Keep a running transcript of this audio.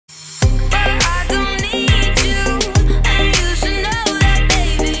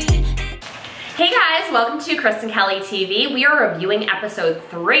welcome to Kristen Kelly TV. We are reviewing episode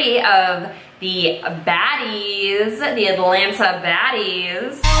 3 of the Baddies, the Atlanta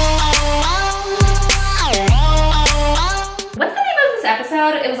Baddies. What's the name of this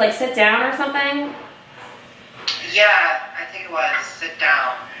episode? It was like Sit Down or something? Yeah, I think it was Sit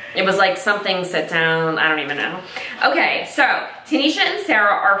Down. It was like something sit down, I don't even know. Okay, so Tanisha and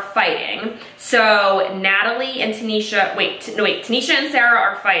Sarah are fighting. So Natalie and Tanisha, Tanisha and Sarah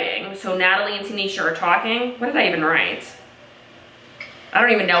are fighting. So Natalie and Tanisha are talking. What did I even write? I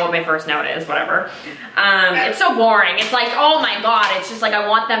don't even know what my first note is, whatever. It's so boring. It's like, oh my God, it's just like, I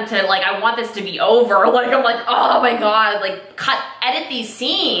want them to, like, I want this to be over. Like, I'm like, oh my God, like, edit these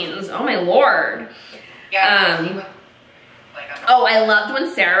scenes. Oh my Lord. Yeah, oh, I loved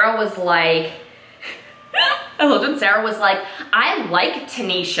when Sarah was like, I like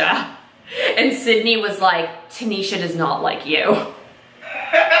Tanisha. And Sydney was like, Tanisha does not like you.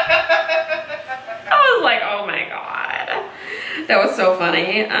 I was like, oh my God. That was so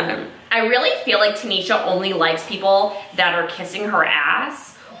funny. I really feel like Tanisha only likes people that are kissing her ass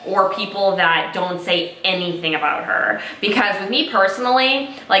or people that don't say anything about her. Because with me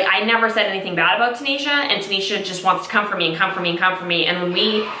personally, like, I never said anything bad about Tanisha, and Tanisha just wants to come for me and come for me and come for me. And when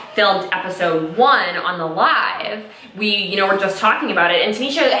we filmed episode 1 on the live, we, were just talking about it, and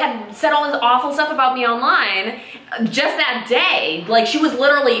Tanisha had said all this awful stuff about me online just that day. Like, she was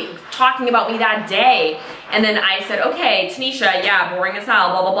literally talking about me that day. And then I said, okay, Tanisha, yeah, boring as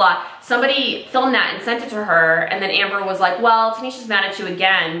hell, blah, blah, blah. Somebody filmed that and sent it to her, and then Amber was like, well, Tanisha's mad at you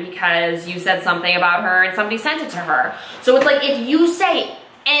again because you said something about her and somebody sent it to her. So it's like, if you say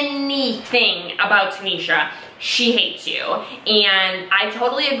anything about Tanisha, she hates you. And I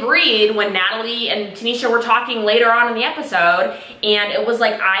totally agreed when Natalie and Tanisha were talking later on in the episode, and it was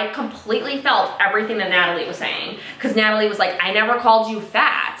like, I completely felt everything that Natalie was saying. Because Natalie was like, I never called you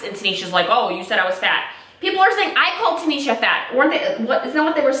fat. And Tanisha's like, oh, you said I was fat. People are saying I called Tanisha fat. Weren't they? Isn't that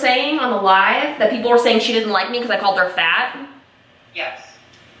what they were saying on the live? That people were saying she didn't like me because I called her fat? Yes.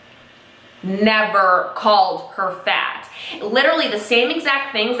 Never called her fat. Literally the same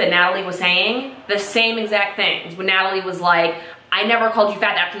exact things that Natalie was saying, the same exact things. When Natalie was like, I never called you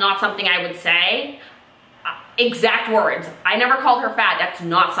fat, that's not something I would say. Exact words. I never called her fat, that's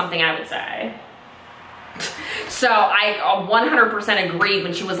not something I would say. So I 100% agreed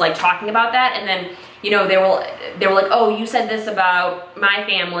when she was like talking about that, and then they were like, oh, you said this about my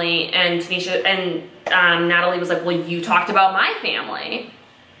family, and Tanisha and Natalie was like, well, you talked about my family.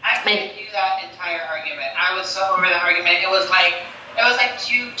 I couldn't do that entire argument. I was so over the argument. It was like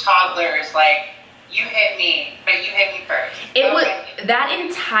two toddlers, like, you hit me, but you hit me first. That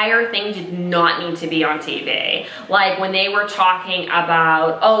entire thing did not need to be on TV. Like, when they were talking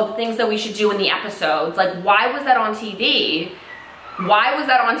about, oh, the things that we should do in the episodes, like, why was that on TV? Why was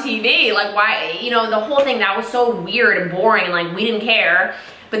that on TV? Like, why, the whole thing, that was so weird and boring, and like, we didn't care.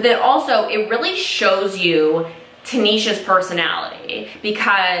 But then also, it really shows you Tanisha's personality,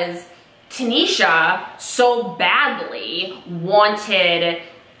 because Tanisha so badly wanted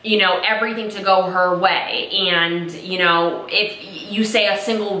everything to go her way. And, if you say a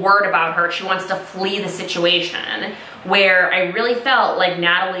single word about her, she wants to flee the situation. Where I really felt like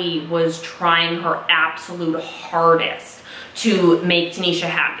Natalie was trying her absolute hardest to make Tanisha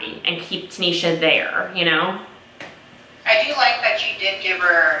happy and keep Tanisha there, I do like that she did give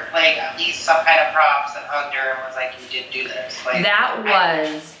her, like, at least some kind of props and hugged her and was like, you did do this. Like, that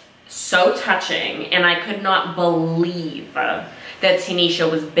was so touching, and I could not believe that Tanisha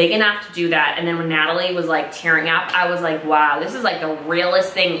was big enough to do that. And then when Natalie was like tearing up, I was like, wow, this is like the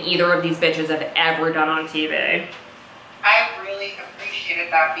realest thing either of these bitches have ever done on TV. I really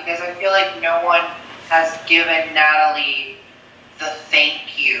appreciated that, because I feel like no one has given Natalie the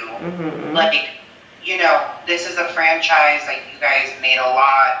thank you. Mm-hmm. Like, this is a franchise, like, you guys made a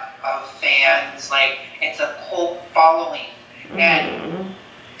lot of fans, like, it's a cult following. Mm-hmm. And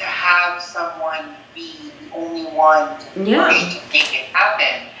to have someone be the only one to push to make it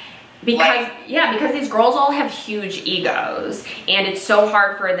happen. Because these girls all have huge egos, and it's so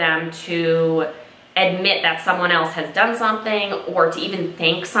hard for them to admit that someone else has done something or to even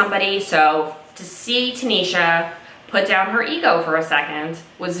thank somebody. So to see Tanisha put down her ego for a second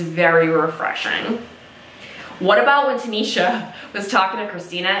was very refreshing. What about when Tanisha was talking to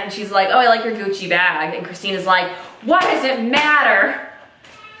Christina and she's like, oh, I like your Gucci bag, and Christina's like, why does it matter?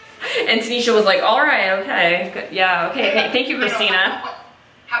 And Tanisha was like, all right, okay, good, yeah, okay, thank you, Christina.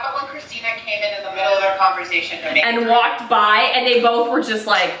 How about when Christina came in the middle of their conversation and walked by, and they both were just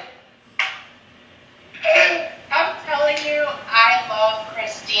like, I'm telling you, I love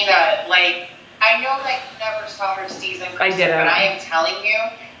Christina. Like, I know that you never saw her season, Kristen, but I am telling you,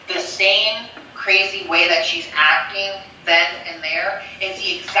 the same crazy way that she's acting then and there is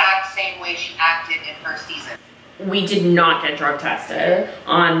the exact same way she acted in her season. We did not get drug tested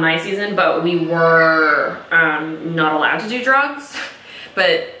on my season, but we were not allowed to do drugs.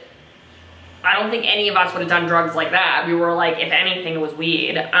 But I don't think any of us would have done drugs like that. We were like, if anything, it was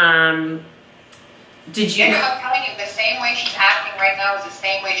weed. Did you? Yeah, I'm telling you, the same way she's acting right now is the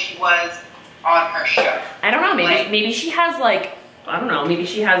same way she was on her show. I don't know, maybe she has like, I don't know, maybe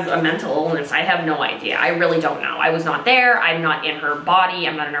she has a mental illness. I have no idea. I really don't know. I was not there. I'm not in her body.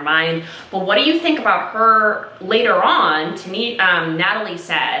 I'm not in her mind. But what do you think about her later on? Natalie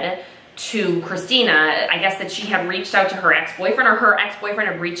said to Christina, I guess that she had reached out to her ex-boyfriend, or her ex-boyfriend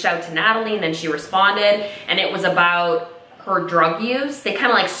had reached out to Natalie, and then she responded, and it was about her drug use. They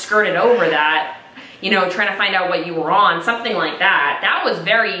kind of like skirted over that, you know, trying to find out what you were on, something like that. That was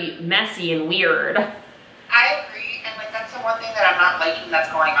very messy and weird. I agree, and like that's the one thing that I'm not liking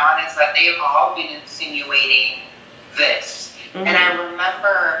that's going on is that they've all been insinuating this. And I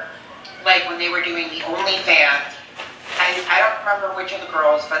remember, like when they were doing the OnlyFans, I don't remember which of the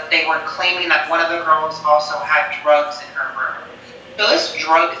girls, but they were claiming that one of the girls also had drugs in her room. So this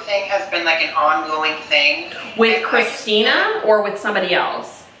drug thing has been like an ongoing thing. With Christina or with somebody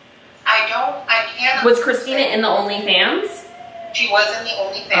else? I can't. Was Christina in the OnlyFans? She was in the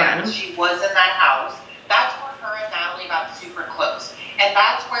OnlyFans. She was in that house. That's where her and Natalie got super close. And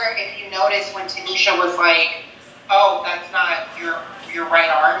that's where, if you notice, when Tanisha was like, oh, that's not your right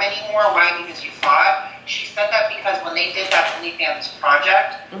arm anymore. Why? Because you fought. She said that because when they did that OnlyFans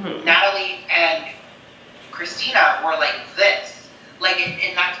project, Natalie and Christina were like this. Like,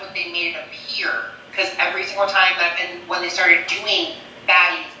 and that's what they made it appear. Because every single time that, and when they started doing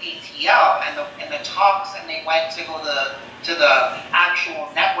BaddiesATL and the talks, and they went to go to the actual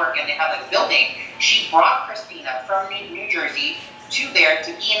network, and they had like a building, she brought Christina from New Jersey to there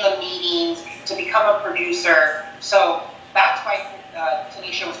to be in the meetings, to become a producer. So that's why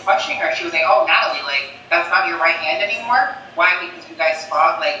Tanisha was questioning her. She was like, oh, Natalie, like, that's not your right hand anymore? Why? Because you guys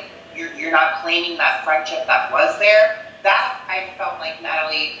fought? Like, you're not claiming that friendship that was there? That, I felt like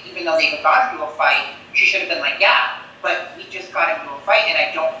Natalie, even though they got into a fight, she should have been like, yeah, but we just got into a fight, and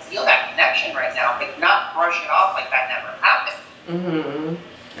I don't feel that connection right now. But not brush it off like that never happened.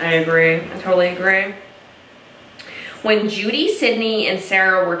 I agree. I totally agree. When Judy, Sydney, and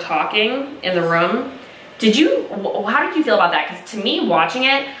Sarah were talking in the room, how did you feel about that? Because to me, watching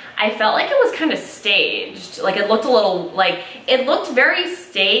it, I felt like it was kind of staged. Like, it looked a little, like, it looked very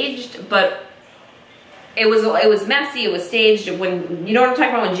staged, but it was messy, it was staged. When, you know what I'm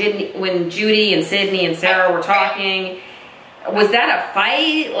talking about, when Judy and Sydney and Sarah were talking, was that a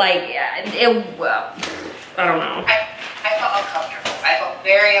fight? Like, I don't know. I felt uncomfortable. I felt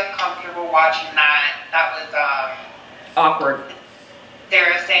very uncomfortable watching that. That was, awkward.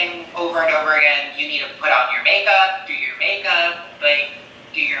 They're saying over and over again, you need to put on your makeup, do your makeup, like,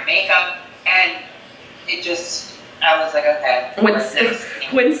 do your makeup, and it just, I was like, okay.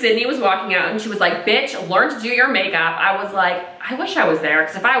 When Sydney was walking out and she was like, bitch, learn to do your makeup, I was like, I wish I was there,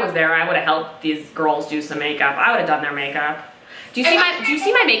 because if I was there, I would have helped these girls do some makeup. I would have done their makeup. Do you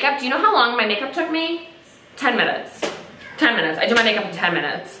see my makeup? Do you know how long my makeup took me? 10 minutes. 10 minutes. I do my makeup in 10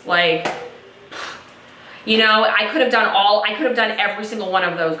 minutes. Like, you know, I could have done every single one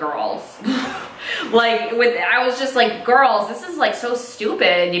of those girls. Like, I was just like, girls, this is like so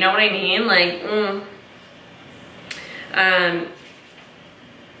stupid, you know what I mean? Like,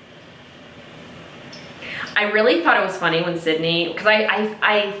 I really thought it was funny when Sydney, because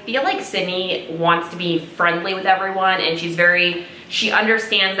I feel like Sydney wants to be friendly with everyone, and she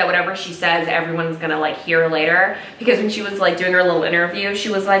understands that whatever she says, everyone's gonna like hear later. Because when she was like doing her little interview, she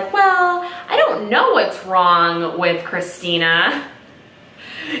was like, well, I don't know what's wrong with Christina.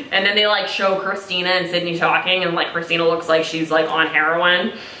 And then they like show Christina and Sydney talking, and like Christina looks like she's like on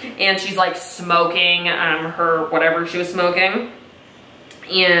heroin, and she's like smoking her whatever she was smoking.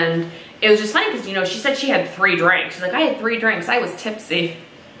 And it was just funny because, you know, she said she had 3 drinks. She's like, I had 3 drinks, I was tipsy.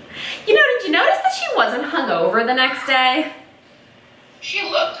 You know, did you notice that she wasn't hungover the next day? She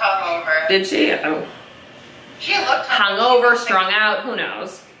looked hungover. Did she? Oh. She looked hungover, strung out, who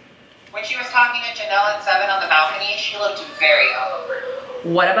knows? When she was talking to Janelle and Seven on the balcony, she looked very hungover.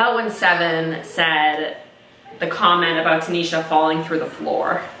 What about when Seven said the comment about Tanisha falling through the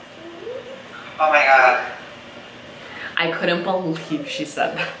floor? Oh my God. I couldn't believe she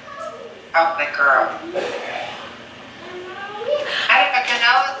said that. Oh my girl.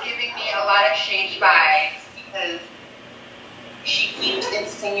 Janelle is giving me a lot of shady vibes because she keeps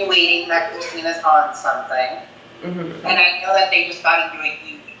insinuating that Christina's on something. And I know that they just got into a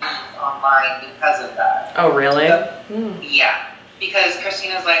huge beef online because of that. Oh, really? So, yeah. because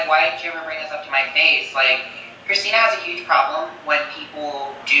Christina's like, why didn't you ever bring this up to my face? Like, Christina has a huge problem when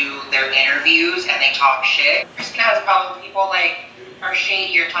people do their interviews and they talk shit. Christina has a problem with people like are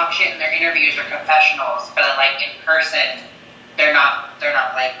shady or talk shit in their interviews or confessionals, but like in person, they're not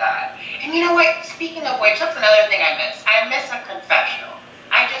like that. And you know what? Speaking of which, that's another thing I miss. I miss a confessional.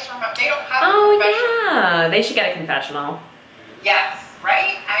 I just remember they don't have a confessional. Yeah, they should get a confessional. Yes,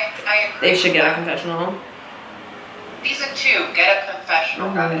 right? I agree. They should get a confessional. Season 2, get a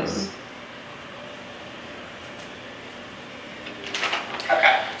confessional, guys.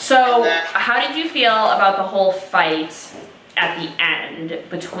 Okay. So, how did you feel about the whole fight at the end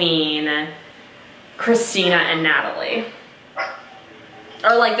between Christina and Natalie?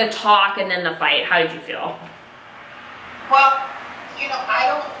 Or like the talk and then the fight, how did you feel? Well, you know,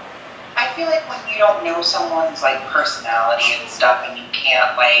 I feel like when you don't know someone's like personality and stuff and you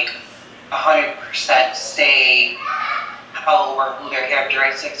can't like 100% say how or who their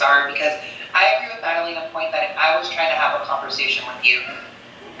characteristics are, because I agree with Natalie on the point that if I was trying to have a conversation with you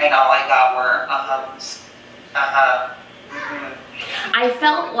and all I got were I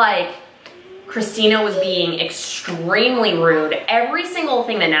felt like Christina was being extremely rude. Every single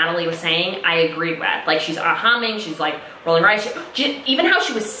thing that Natalie was saying, I agreed with. Like, she's humming, she's like rolling her eyes. Even how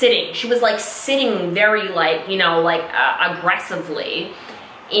she was sitting, she was like sitting very like, you know, like aggressively.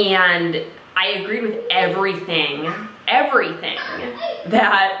 And I agreed with everything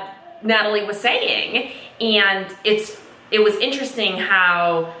that Natalie was saying. And it was interesting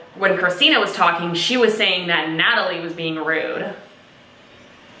how when Christina was talking, she was saying that Natalie was being rude.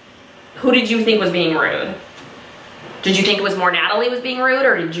 Who did you think was being rude? Did you think it was more Natalie was being rude,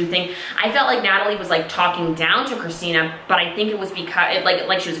 or did you think, I felt like Natalie was like talking down to Christina, but I think it was because,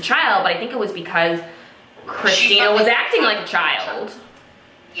 like she was a child, but I think it was because Christina was acting like a child.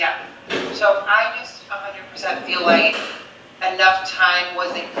 Yeah, so I just 100% feel like enough time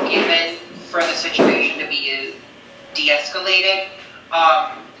wasn't given for the situation to be de-escalated.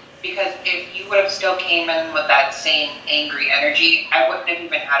 Because if you would have still came in with that same angry energy, I wouldn't have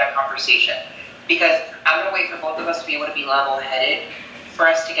even had a conversation. Because I'm going to wait for both of us to be able to be level-headed for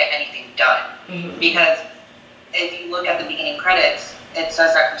us to get anything done. Mm-hmm. Because if you look at the beginning credits, it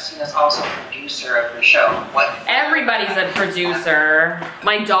says that Christina's also a producer of the show. Everybody's a producer.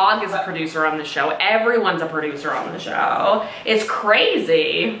 My dog is a producer on the show. Everyone's a producer on the show. It's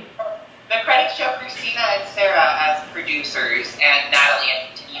crazy. The credits show Christina and Sarah as producers and Natalie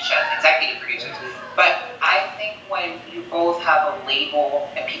and Tanisha as executive producers. But I think when you both have a label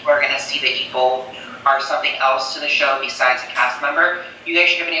and people are going to see that you both are something else to the show besides a cast member, you guys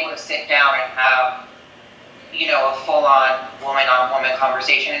should have been able to sit down and have, you know, a full-on woman-on-woman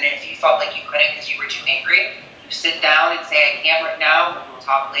conversation. And if you felt like you couldn't because you were too angry, you sit down and say, I can't right now, but we'll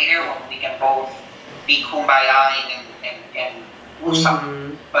talk later when we can both be kumbaya and do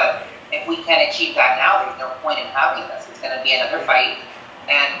something. But if we can't achieve that now, there's no point in having this. It's going to be another fight.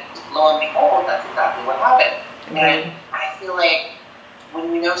 And lo and behold, that's exactly what happened. Mm-hmm. And I feel like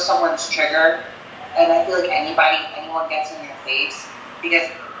when you know someone's trigger, and I feel like anyone gets in your face, because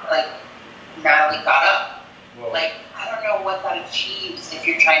like Natalie got up. Whoa. Like, I don't know what that achieves if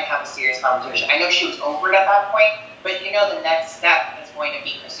you're trying to have a serious conversation. I know she was over it at that point, but you know the next step is going to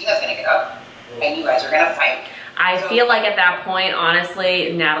be Christina's going to get up, and you guys are going to fight. I feel like at that point,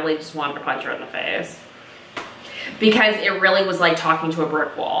 honestly, Natalie just wanted to punch her in the face. Because it really was like talking to a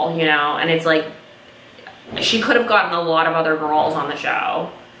brick wall, you know? And it's like, she could have gotten a lot of other girls on the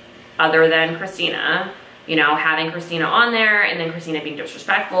show, other than Christina. You know, having Christina on there, and then Christina being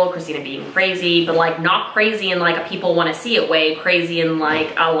disrespectful, Christina being crazy, but like not crazy in like a people want to see it way, crazy in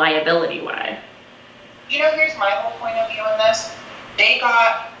like a liability way. You know, here's my whole point of view on this. They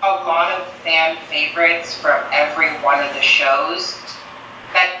got a lot of fan favorites from every one of the shows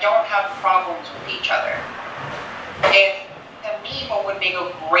that don't have problems with each other. If, to me, what would make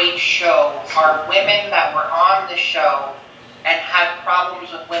a great show are women that were on the show and had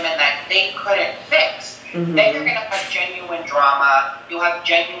problems with women that they couldn't fix. Mm-hmm. Then you're going to have genuine drama. You'll have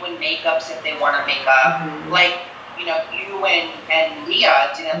genuine makeups if they want to make up. Mm-hmm. Like, you know, you and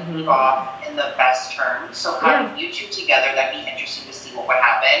Leah didn't leave off in the best terms. So having you two together, that'd be interesting to see what would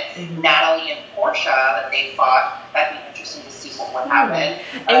happen. Mm-hmm. Natalie and Portia, that they fought, that'd be interesting to see what would happen.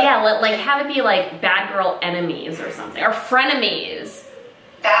 And like have it be like bad girl enemies or something, or frenemies.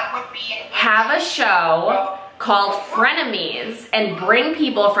 That would be have a show called Frenemies and bring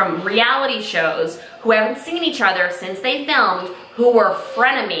people from reality shows who haven't seen each other since they filmed, who were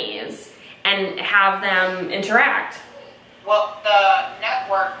frenemies, and have them interact. Well, the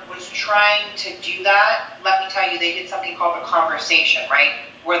network was trying to do that. Let me tell you, they did something called The Conversation, right?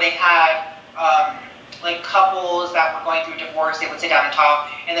 Where they had like couples that were going through divorce, they would sit down and talk,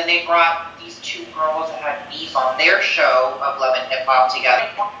 and then they brought these two girls that had beef on their show of Love and Hip Hop together.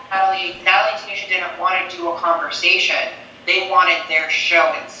 Natalie and Tanisha didn't want to do a conversation. They wanted their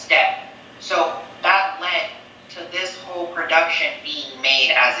show instead. So that led to this whole production being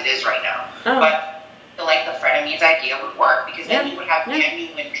made as it is right now. Oh. But like the frenemies idea would work, because then you would have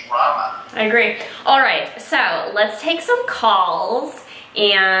genuine drama. I agree. All right, so let's take some calls,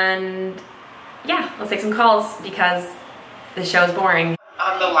 and yeah, let's take some calls because the show is boring.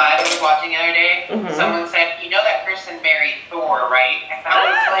 On the live I was watching the other day, someone said, "You know that Kristen married Thor, right?" And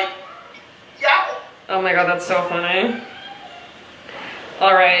I was like, "Yeah." Oh my god, that's so funny.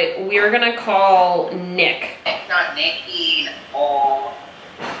 All right, we're gonna call Nick. Not Nikki. Oh.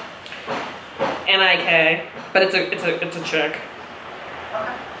 N-I-K, but it's a chick.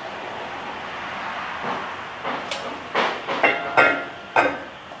 Okay.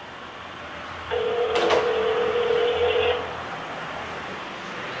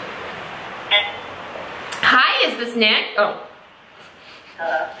 Hi, is this Nick? Oh.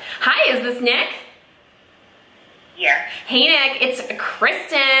 Hello. Hi, is this Nick? Yeah. Hey Nick, it's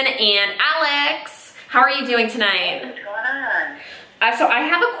Kristen and Alex. How are you doing tonight? What's going on? So I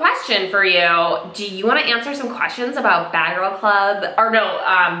have a question for you. Do you want to answer some questions about Bad Girl Club, or no,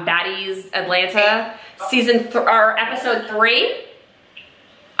 Baddies Atlanta, or episode 3?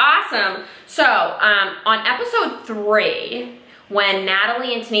 Awesome. So on episode 3, when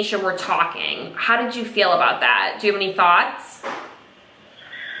Natalie and Tanisha were talking, how did you feel about that? Do you have any thoughts?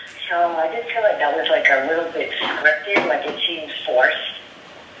 So I did feel like that was like a little bit scripted, like it seemed forced.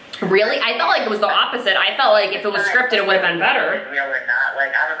 Really? I felt like it was the opposite. I felt like if it was scripted, it would have been better. Real or not,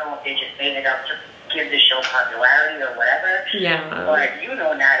 like I don't know if they just made it up to give the show popularity or whatever. Yeah. But you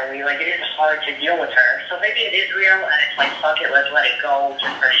know Natalie, like it is hard to deal with her. So maybe it is real, and it's like fuck it, let's let it go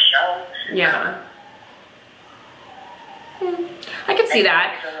just for the show. Yeah. I could see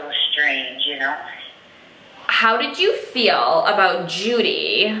that. It's a little strange, you know. How did you feel about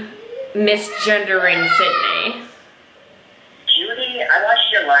Judy misgendering Sydney? Judy, I watched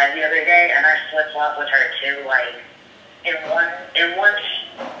her live the other day, and I flip-flop with her too. Like, in one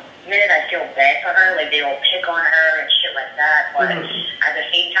minute, I feel bad for her. Like, they will pick on her and shit like that. But at the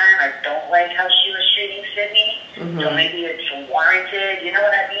same time, I don't like how she was treating Sydney. So maybe it's warranted. You know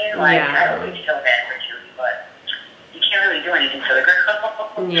what I mean? Like, I always feel bad for Judy, but you can't really do anything for the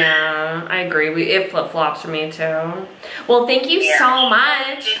girl. Yeah, I agree. It flip-flops for me too. Well, thank you so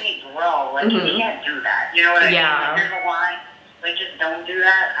much. Sydney grow. Like, you can't do that. You know what I mean? Like, there's a line. Like, just don't do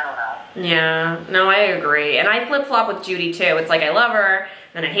that. I don't know. Yeah, no, I agree. And I flip-flop with Judy too. It's like I love her,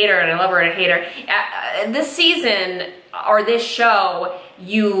 then I hate her, and I love her, and I hate her. This season, or this show,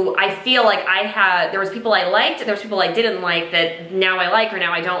 I feel like there was people I liked, there was people I didn't like that now I like or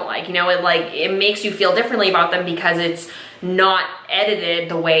now I don't like. You know, it makes you feel differently about them because it's not edited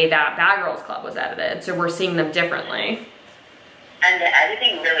the way that Bad Girls Club was edited. So we're seeing them differently. And the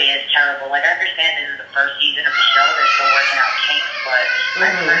editing really is terrible. Like, I understand this is the first season of the show. They're still working out kinks, but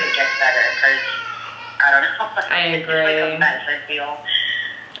I've heard it gets better because, I don't know. I agree. It's like a mess, I feel.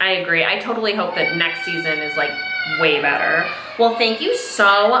 I agree. I totally hope that next season is, like, way better. Well, thank you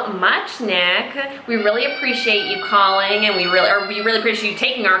so much, Nick. We really appreciate you calling, and we really appreciate you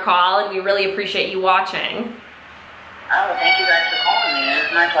taking our call, and we really appreciate you watching. Oh, thank you guys for calling me. It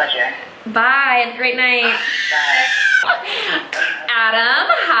was my pleasure. Bye. Have a great night. Bye. Adam,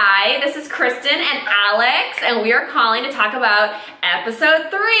 hi. This is Kristen and Alex, and we are calling to talk about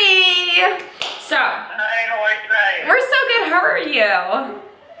episode 3. So, hi, how are you guys? We're so good. How are you?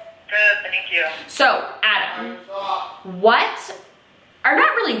 Good, thank you. So, Adam,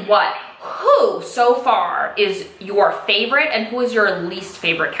 who so far is your favorite, and who is your least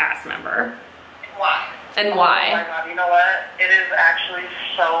favorite cast member? Why? And why? Oh my god, you know what? It is actually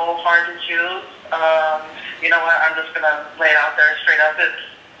so hard to choose. You know what? I'm just gonna lay it out there straight up.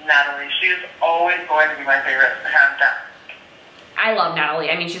 It's Natalie. She's always going to be my favorite, hands down. I love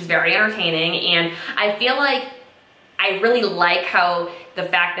Natalie. I mean, she's very entertaining, and I feel like I really like how the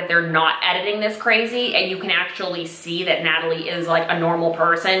fact that they're not editing this crazy, and you can actually see that Natalie is like a normal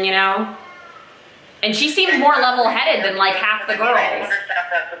person, you know? And she seems more level-headed than like half the girls. I understand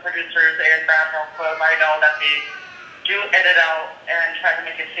that the producers and Bad Girl Club, I know that they do edit out and try to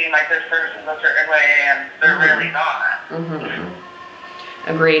make it seem like this person's a certain way, and they're really not.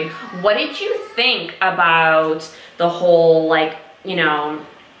 Agreed. What did you think about the whole, like, you know,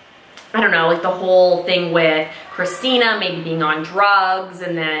 I don't know, like the whole thing with Christina maybe being on drugs,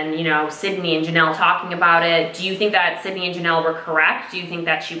 and then, you know, Sydney and Janelle talking about it? Do you think that Sydney and Janelle were correct? Do you think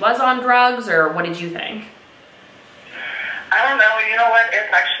that she was on drugs, or what did you think? I don't know. You know what?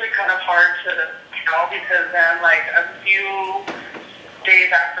 It's actually kind of hard to tell because then, like, a few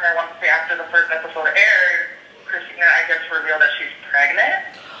days after, I want to say after the first episode aired, Christina, I guess, revealed that she's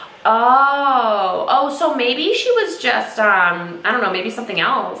pregnant. Oh, so maybe she was just, I don't know, maybe something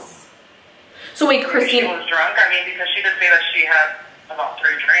else. So wait, Christina... She was drunk? I mean, because she did say that she had about 3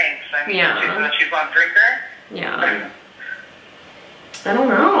 drinks. I mean, that she's on drinker. Yeah. I don't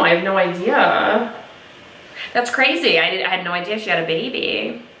know. I have no idea. That's crazy. I had no idea she had a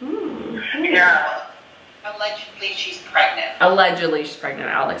baby. Yeah. Allegedly, she's pregnant. Allegedly, she's pregnant,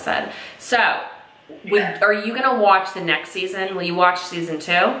 Alex said. So, are you going to watch the next season? Will you watch season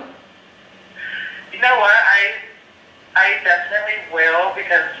 2? You know what? I definitely will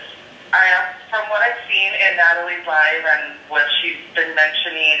because from what I've seen in Natalie's live and what she's been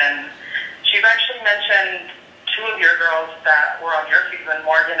mentioning, and she's actually mentioned 2 of your girls that were on your season,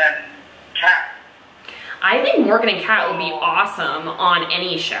 Morgan and Kat. I think Morgan and Kat would be awesome on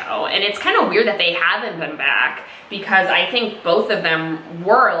any show. And it's kind of weird that they haven't been back because I think both of them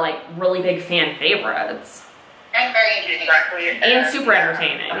were like really big fan favorites. And very entertaining. Exactly. And super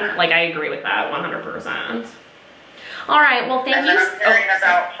entertaining. Like, I agree with that 100%. All right, well, thank you. And then I'm hearing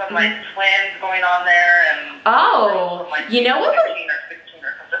about some like twins going on there and you know what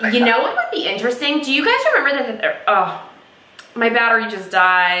would be interesting? Do you guys remember that? My battery just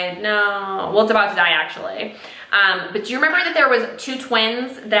died. No, well, it's about to die actually. But do you remember that there was 2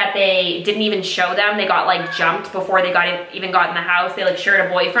 twins that they didn't even show them? They got like jumped before they even got in the house. They like shared a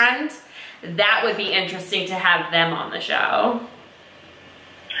boyfriend. That would be interesting to have them on the show.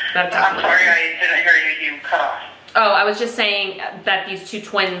 I'm sorry, I didn't hear you. You cut off. Oh, I was just saying that these 2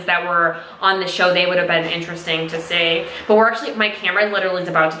 twins that were on the show, they would have been interesting to see. But my camera literally is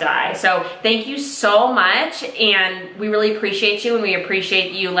about to die. So thank you so much, and we really appreciate you, and we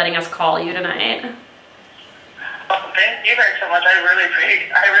appreciate you letting us call you tonight. Well, thank you guys so much. I really appreciate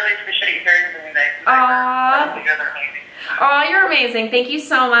you hearing from me today. You guys are amazing. Oh, you're amazing. Thank you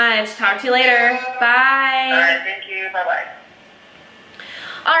so much. Talk to you later. Bye. All right, thank you. Bye-bye.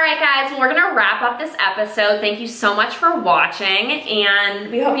 All right, guys, well, we're gonna wrap up this episode. Thank you so much for watching, and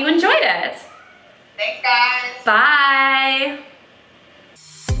we hope you enjoyed it. Thanks, guys. Bye.